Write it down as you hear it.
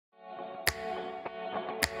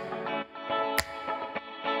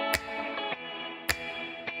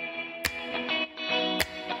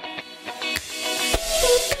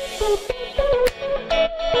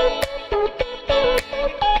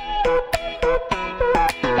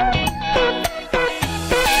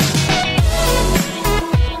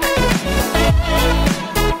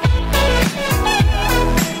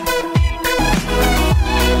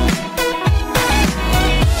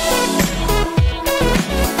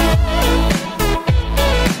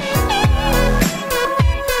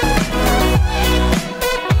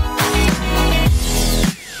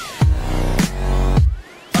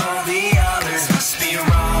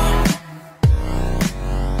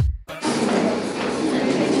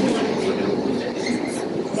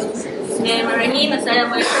Bismillahirrahmanirrahim.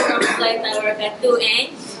 Assalamualaikum warahmatullahi wabarakatuh.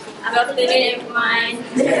 And good afternoon, everyone.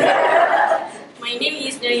 My name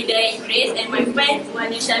is Nurida Idris, and my friends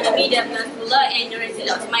Wani Shamimi, Abdullah, and Nurizil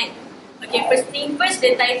Osman. Okay, first thing first,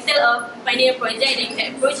 the title of final project that we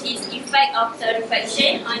approach is Effect of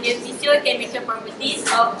Torrefaction on the Physiochemical Properties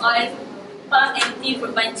of Oil Palm Empty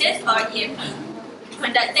Fruit Bunches, or EPP.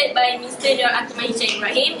 Conducted by Mr. Nur Akmal Hisham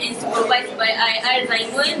Ibrahim and supervised by IR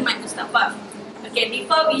Zaimul Mat Mustafa. Okay,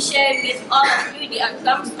 before we share with all of you the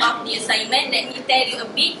outcomes of the assignment, let me tell you a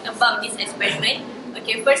bit about this experiment.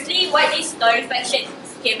 Okay, firstly, what is torrefaction?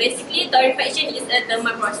 Okay, basically torrefaction is a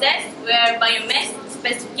thermal process where biomass,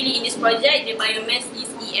 specifically in this project, the biomass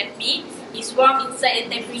is EPP, is warmed inside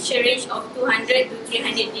a temperature range of 200 to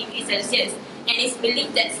 300 degrees Celsius. And it's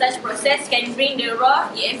believed that such process can bring the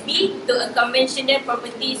raw EPP to a conventional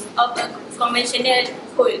properties of a conventional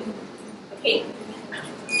coal. Okay.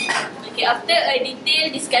 Okay, after a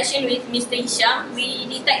detailed discussion with Mr. Hisham, we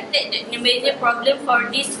detected that the major problem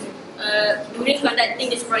for this during conducting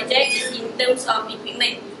this project is in terms of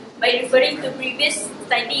equipment. By referring to previous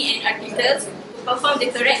study and articles, to perform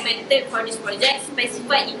the correct method for this project,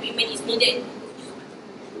 specified equipment is needed.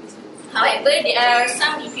 However, there are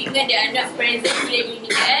some equipment that are not present in the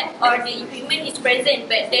unit app, or the equipment is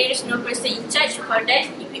present but there is no person in charge for that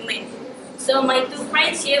equipment. So my two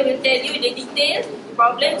friends here will tell you the detailed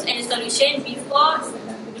problems and solution before,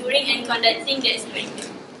 during and conducting the experiment.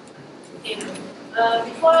 Okay.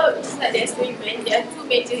 Before we start the experiment, there are two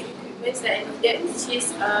major equipments that I needed, which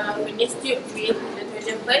is witness tube with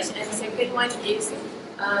nitrogen first, and the second one is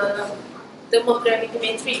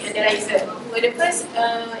thermogravitometric analyzer. For the first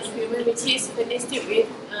equipment, which is furnace tube with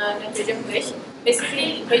nitrogen first,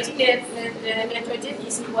 basically purging the nitrogen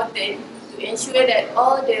is important to ensure that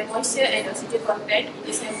all the moisture and oxygen content in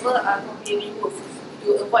the sample are completely removed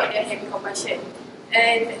to avoid the heavy combustion.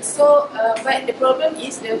 And so, but the problem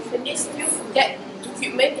is the furnace tube, that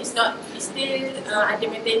equipment is still under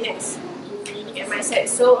maintenance in the MISET.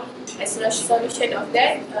 So, as a solution of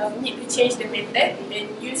that, we need to change the method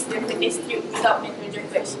and use the furnace tube without nitrogen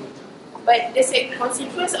first. But the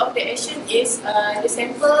consequence of the action is the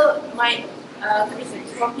sample might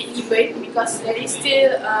completely burn because there is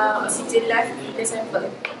still oxygen left in the sample,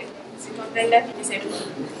 oxygen content left in the sample.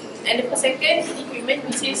 And the second equipment,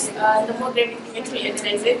 which is thermogravitometric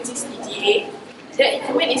analyzer, which is TGA, that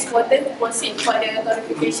equipment is important to proceed for the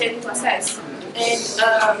torrefaction process. And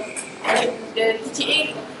the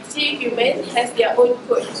TGA equipment has their own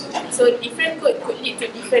code. So different code could lead to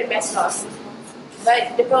different mass loss.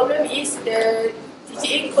 But the problem is the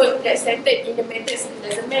TGA code that's stated in the methods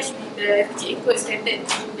doesn't match with the TGA code stated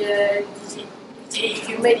in the TGA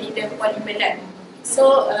equipment in the polymer lab.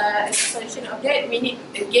 So as a solution of that, we need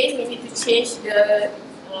to change the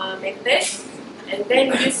method and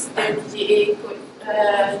then use the TGA code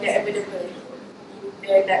that available in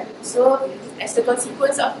the lab. So as a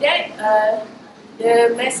consequence of that,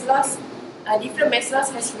 the mass loss, different mass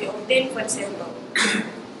loss has to be obtained for the sample.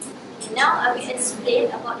 Now I will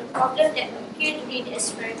explain about the problem that occurred during the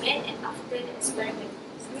experiment and after the experiment.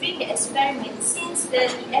 During the experiment, since the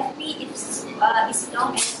EPP is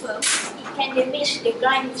long and firm, it can damage the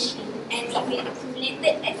grind machine and it will accumulate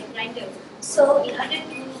at the grinder. So in order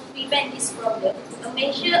to prevent this problem, a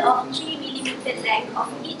measure of 3 mm length of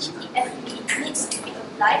each EPP needs to be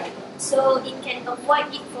applied so it can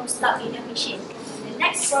avoid it from stuck in the machine. The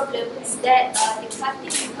next problem is that the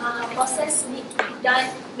cutting process needs to be done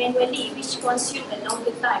manually, which consumes a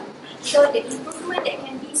longer time. So the improvement that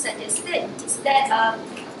can be suggested is that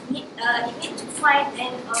it needs to find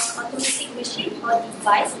an automatic machine or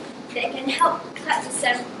device that can help cut the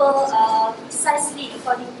sample precisely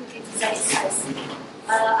according to the desired size.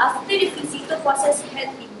 After the physical process has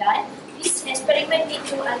been done, this experiment needs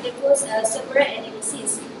to undergo several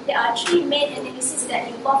analyses. There are 3 main analyses that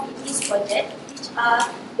involved in this project, which are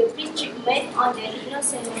the pre-treatment on the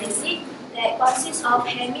lignocellulosic that consists of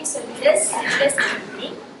hemicellulose, cellulose and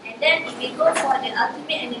lignin, and then we will go for the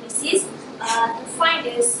ultimate analysis to find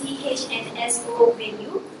the CH and SO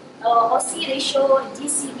value, OC ratio,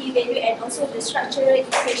 GCD value, and also the structural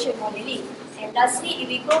equation modeling. And lastly,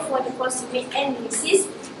 we will go for the proximate analysis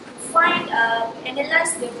to find,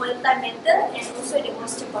 analyze the volatile matter and also the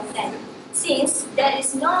moisture content. Since there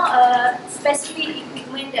is no specific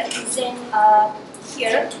equipment that present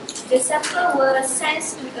here, the sample was sent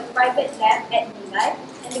to a private lab at Nilai,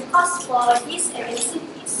 and the cost for this analysis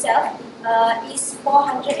itself is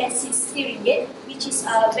 460 ringgit, which is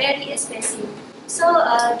very expensive. So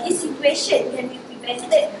this situation can be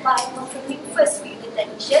prevented by confirming first with the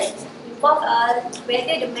technician, involve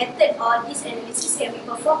whether the method or this analysis can be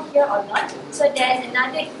performed here or not. So then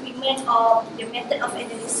another equipment or the method of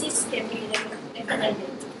analysis can be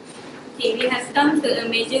recommended. Okay, we have come to a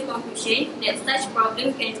major conclusion that such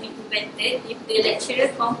problem can be prevented if the lecturer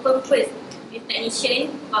confirm first with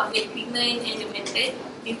technician about the equipment and the method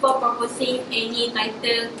before proposing any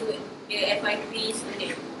title to the FYP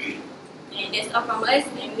student. And that's all from us,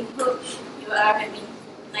 and we hope you are having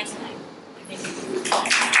a nice time. Thank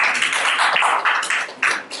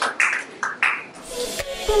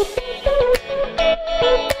you.